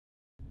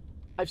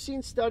I've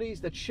seen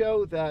studies that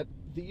show that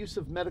the use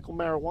of medical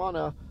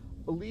marijuana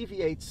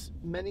alleviates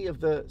many of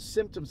the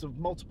symptoms of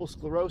multiple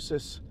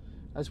sclerosis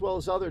as well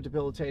as other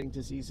debilitating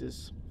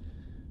diseases.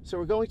 So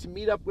we're going to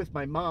meet up with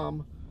my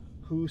mom,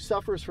 who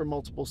suffers from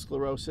multiple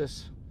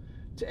sclerosis,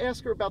 to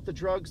ask her about the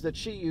drugs that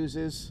she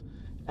uses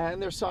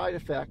and their side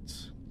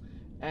effects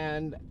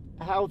and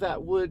how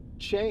that would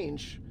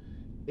change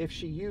if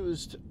she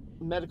used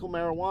medical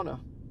marijuana.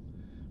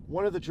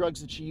 One of the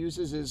drugs that she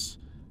uses is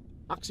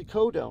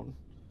oxycodone,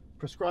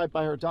 prescribed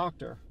by her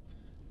doctor,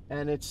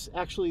 and it's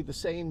actually the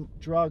same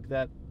drug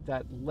that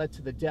led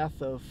to the death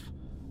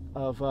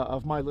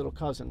of my little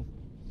cousin.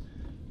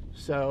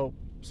 So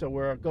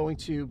we're going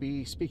to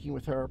be speaking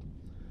with her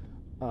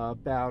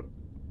about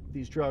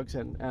these drugs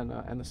and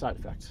the side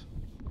effects.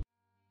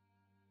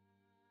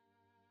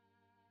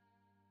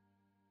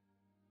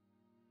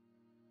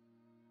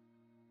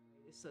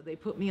 So they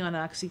put me on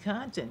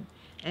OxyContin,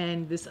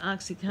 and this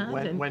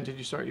OxyContin. When did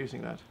you start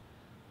using that?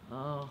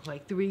 Oh,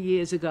 like 3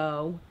 years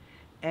ago.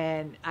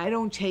 And I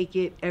don't take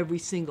it every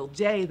single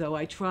day, though.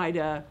 I try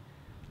to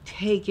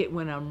take it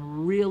when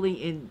I'm really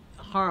in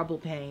horrible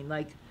pain.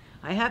 Like,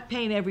 I have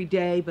pain every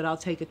day, but I'll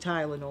take a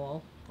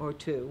Tylenol or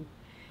two.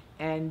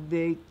 And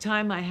the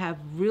time I have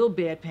real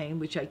bad pain,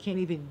 which I can't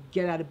even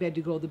get out of bed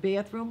to go to the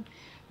bathroom,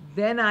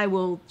 then I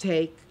will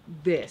take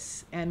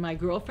this. And my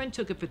girlfriend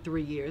took it for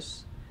 3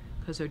 years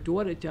because her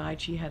daughter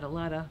died. She had a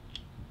lot of,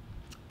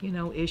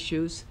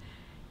 issues.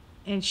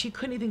 And she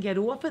couldn't even get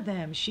off of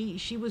them.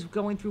 She was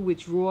going through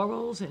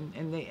withdrawals,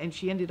 and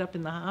she ended up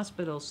in the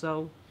hospital.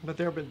 So. But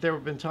there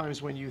have been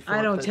times when you thought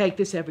I don't take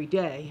this every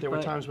day. There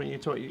were times when you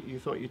thought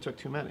you took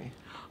too many.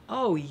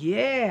 Oh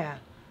yeah,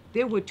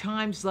 there were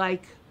times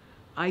like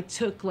I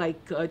took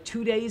like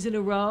 2 days in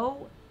a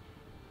row,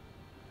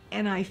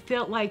 and I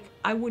felt like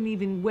I wouldn't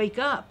even wake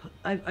up.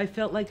 I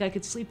felt like I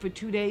could sleep for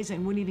 2 days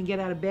and wouldn't even get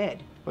out of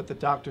bed. But the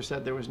doctor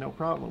said there was no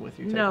problem with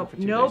you taking it for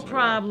 2 days. No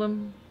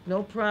problem.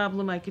 No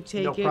problem. I could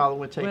take it when I want it. No problem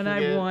with taking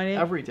it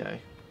every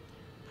day.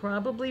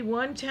 Probably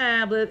 1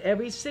 tablet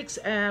every 6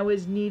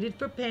 hours needed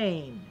for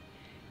pain.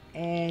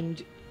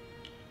 And,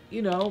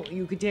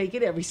 you could take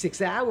it every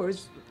 6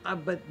 hours,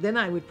 but then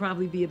I would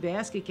probably be a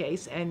basket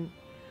case. And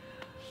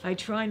I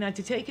try not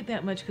to take it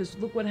that much because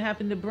look what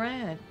happened to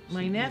Brad,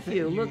 my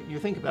nephew. You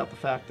think about the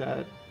fact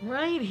that...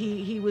 Right,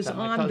 he was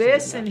on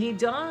this and he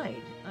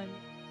died.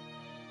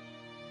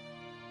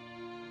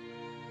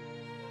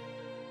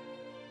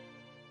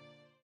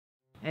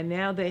 And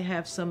now they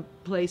have some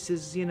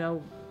places,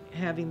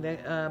 having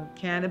the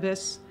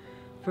cannabis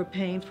for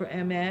pain for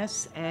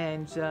MS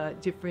and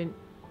different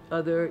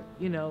other,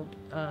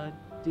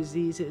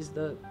 diseases,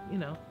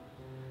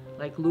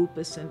 like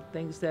lupus and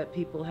things that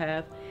people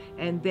have.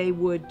 And they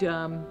would,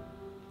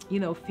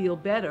 feel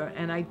better.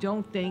 And I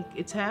don't think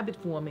it's habit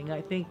forming.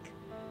 I think,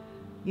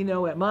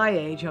 at my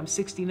age, I'm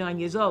 69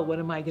 years old. What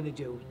am I going to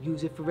do?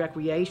 Use it for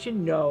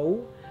recreation?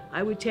 No.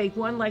 I would take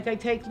one like I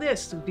take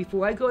this.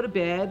 Before I go to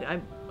bed,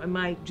 I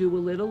might do a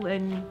little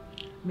and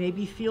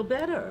maybe feel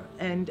better.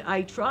 And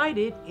I tried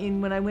it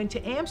when I went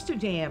to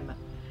Amsterdam.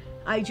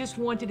 I just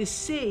wanted to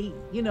see,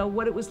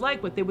 what it was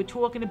like, what they were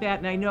talking about.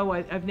 And I know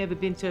I've never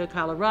been to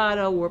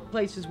Colorado or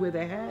places where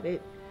they had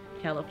it,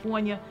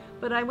 California.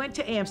 But I went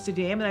to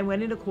Amsterdam and I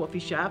went in a coffee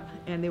shop,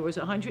 and there was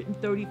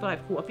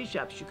 135 coffee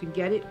shops. You could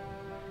get it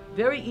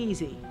very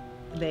easy.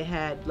 They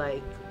had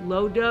like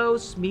low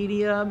dose,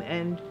 medium,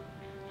 and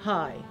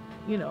high,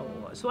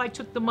 So I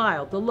took the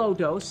mild, the low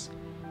dose,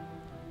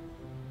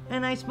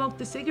 and I smoked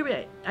the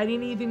cigarette. I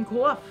didn't even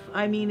cough.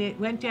 I mean, it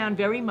went down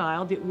very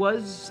mild. It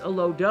was a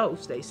low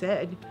dose, they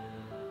said,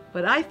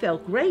 but I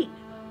felt great.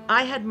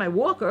 I had my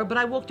walker, but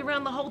I walked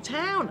around the whole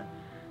town.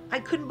 I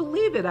couldn't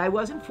believe it. I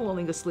wasn't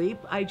falling asleep.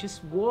 I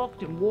just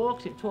walked and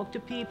talked to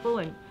people,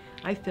 and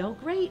I felt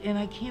great. And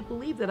I can't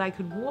believe that I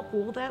could walk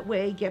all that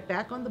way, get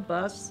back on the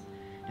bus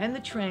and the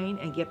train,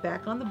 and get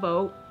back on the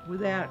boat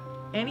without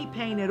any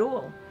pain at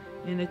all.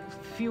 In a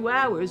few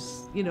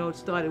hours, it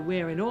started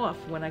wearing off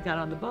when I got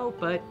on the boat,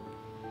 but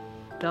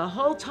the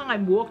whole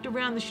time walked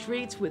around the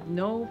streets with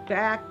no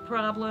back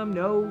problem,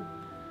 no,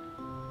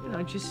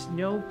 just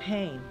no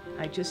pain.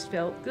 I just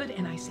felt good,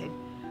 and I said,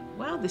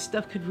 wow, this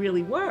stuff could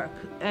really work.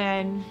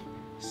 And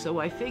so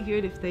I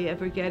figured if they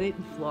ever get it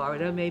in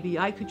Florida, maybe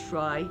I could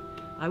try.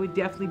 I would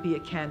definitely be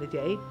a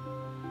candidate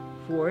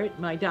for it.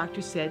 My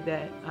doctor said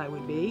that I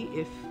would be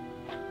if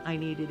I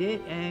needed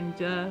it,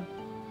 and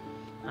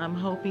I'm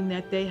hoping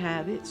that they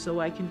have it so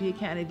I can be a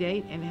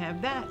candidate and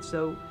have that.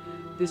 So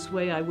this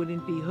way I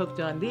wouldn't be hooked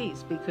on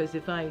these, because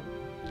if I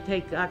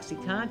take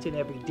OxyContin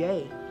every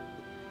day,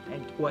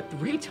 or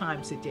 3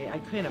 times a day, I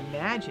couldn't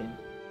imagine.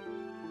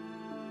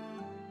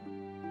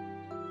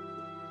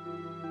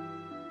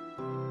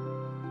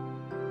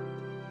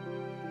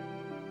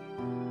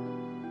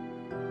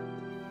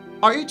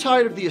 Are you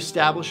tired of the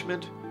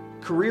establishment,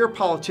 career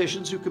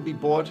politicians who can be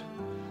bought?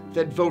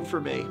 Then vote for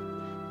me.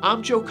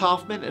 I'm Joe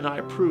Kaufman, and I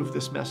approve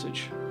this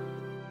message.